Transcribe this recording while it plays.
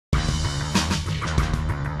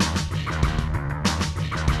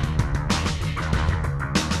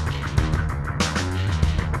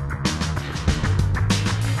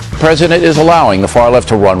president is allowing the far left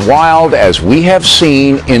to run wild, as we have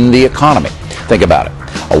seen in the economy. Think about it.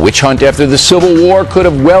 A witch hunt after the Civil War could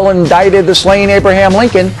have well indicted the slain Abraham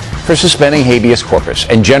Lincoln for suspending habeas corpus,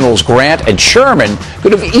 and Generals Grant and Sherman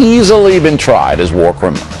could have easily been tried as war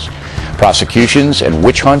criminals. Prosecutions and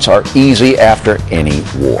witch hunts are easy after any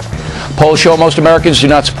war. Polls show most Americans do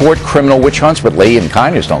not support criminal witch hunts, but Lee and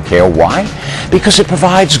Conyers don't care. Why? Because it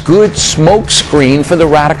provides good smoke screen for the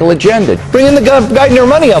radical agenda. Bring in the Geithner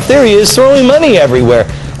money up. There he is, throwing money everywhere.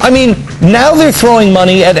 I mean, now they're throwing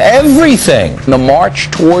money at everything. The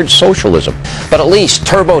march towards socialism. But at least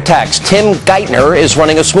TurboTax Tim Geithner is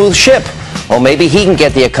running a smooth ship. Well, maybe he can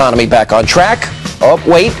get the economy back on track. Oh,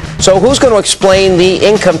 wait. So who's going to explain the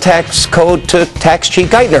income tax code to tax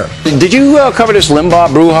chief Geithner? Did you cover this Limbaugh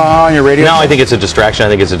brouhaha on your radio? No, I think it's a distraction. I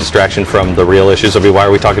think it's a distraction from the real issues. I mean, why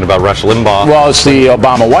are we talking about Rush Limbaugh? Well, it's the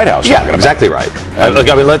Obama White House. Yeah, exactly right. Why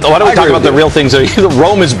don't we talk about the real things?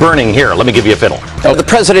 Rome is burning here. Let me give you a fiddle. The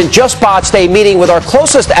president just botched a meeting with our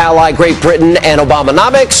closest ally, Great Britain, and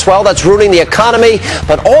Obamonomics. Well, that's ruining the economy.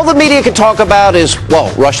 But all the media can talk about is,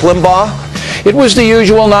 well, Rush Limbaugh. It was the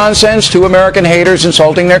usual nonsense, two American haters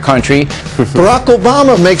insulting their country. Barack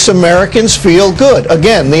Obama makes Americans feel good.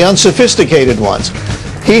 Again, the unsophisticated ones.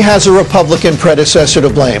 He has a Republican predecessor to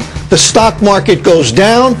blame. The stock market goes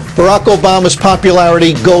down, Barack Obama's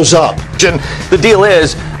popularity goes up. The deal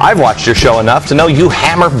is, I've watched your show enough to know you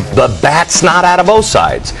hammer the bat snot out of both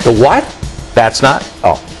sides. The what? Bat snot?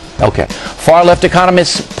 Oh, okay. Far left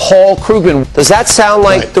economist Paul Krugman. Does that sound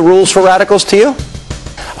like the rules for radicals to you?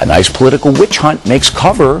 A nice political witch hunt makes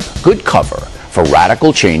good cover for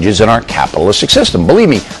radical changes in our capitalistic system. Believe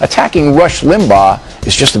me, attacking Rush Limbaugh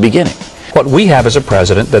is just the beginning. What we have is a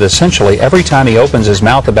president that essentially every time he opens his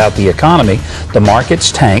mouth about the economy, the markets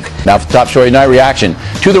tank. Now for the top story tonight, reaction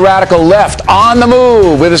to the radical left on the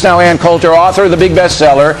move. With us now, Ann Coulter, author of the big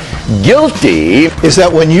bestseller, Guilty. Is that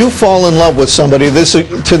when you fall in love with somebody to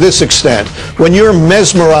this extent, when you're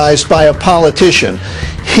mesmerized by a politician,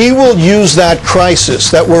 he will use that crisis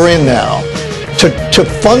that we're in now to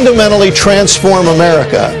fundamentally transform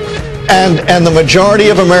America. And the majority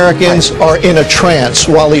of Americans are in a trance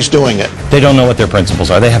while he's doing it. They don't know what their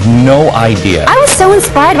principles are. They have no idea. I was so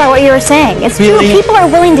inspired by what you were saying. It's true. People are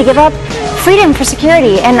willing to give up freedom for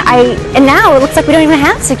security, and now it looks like we don't even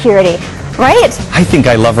have security, right? I think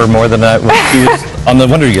I love her more than I refused on the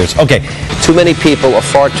Wonder Years. Okay. Too many people are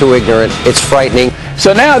far too ignorant. It's frightening.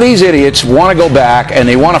 So now these idiots want to go back and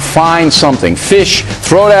they want to find something, fish,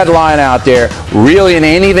 throw that line out there, reel in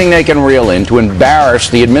anything they can reel in to embarrass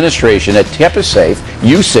the administration that kept us safe,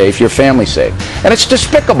 you safe, your family safe. And it's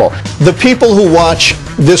despicable. The people who watch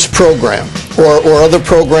this program or other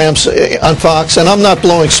programs on Fox, and I'm not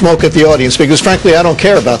blowing smoke at the audience because frankly I don't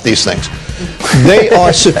care about these things. They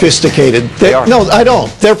are sophisticated. They are. No, I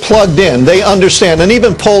don't. They're plugged in. They understand. And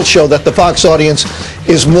even polls show that the Fox audience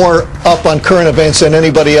is more up on current events than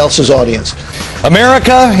anybody else's audience.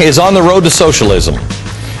 America is on the road to socialism.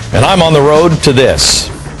 And I'm on the road to this.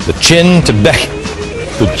 The chin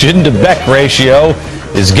to Beck ratio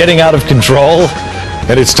is getting out of control.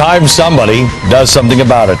 And it's time somebody does something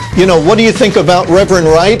about it. You know, what do you think about Reverend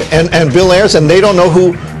Wright and Bill Ayers, and they don't know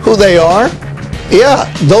who they are?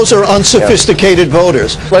 Yeah, those are unsophisticated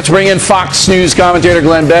voters. Let's bring in Fox News commentator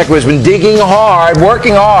Glenn Beck, who has been digging hard,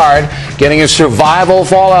 working hard, getting a survival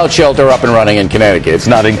fallout shelter up and running in Connecticut. It's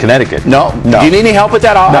not in Connecticut. No? Do you need any help with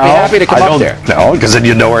that? I'll be happy to come up there. No, because then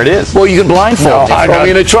you know where it is. Well, you can blindfold me, throw me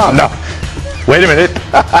in a trunk. No. Wait a minute.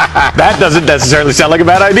 That doesn't necessarily sound like a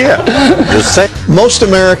bad idea. Just say. Most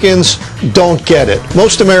Americans don't get it.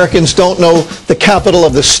 Most Americans don't know the capital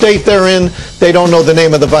of the state they're in. They don't know the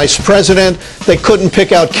name of the vice president. They couldn't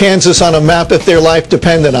pick out Kansas on a map if their life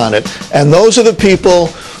depended on it. And those are the people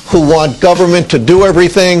who want government to do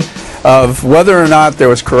everything. Of whether or not there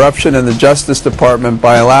was corruption in the Justice Department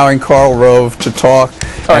by allowing Karl Rove to talk.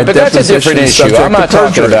 All right, but that's a different issue. I'm not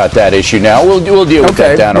talking about that issue now. We'll deal with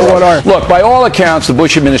that down the road. Look, by all accounts, the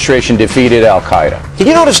Bush administration defeated al-Qaeda. Did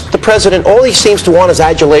you notice the president, all he seems to want is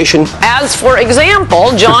adulation? As, for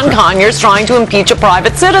example, John Conyers trying to impeach a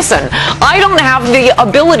private citizen. I don't have the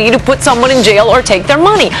ability to put someone in jail or take their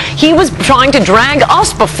money. He was trying to drag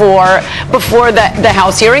us before the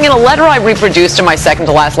House hearing. In a letter I reproduced in my second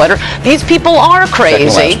to last letter, these people are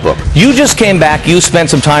crazy. You just came back. You spent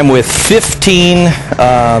some time with 15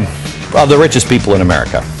 of the richest people in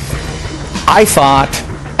America. I thought,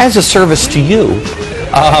 as a service to you,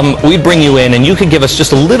 we'd bring you in and you could give us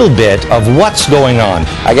just a little bit of what's going on.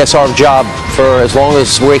 I guess our job for as long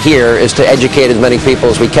as we're here is to educate as many people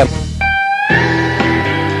as we can.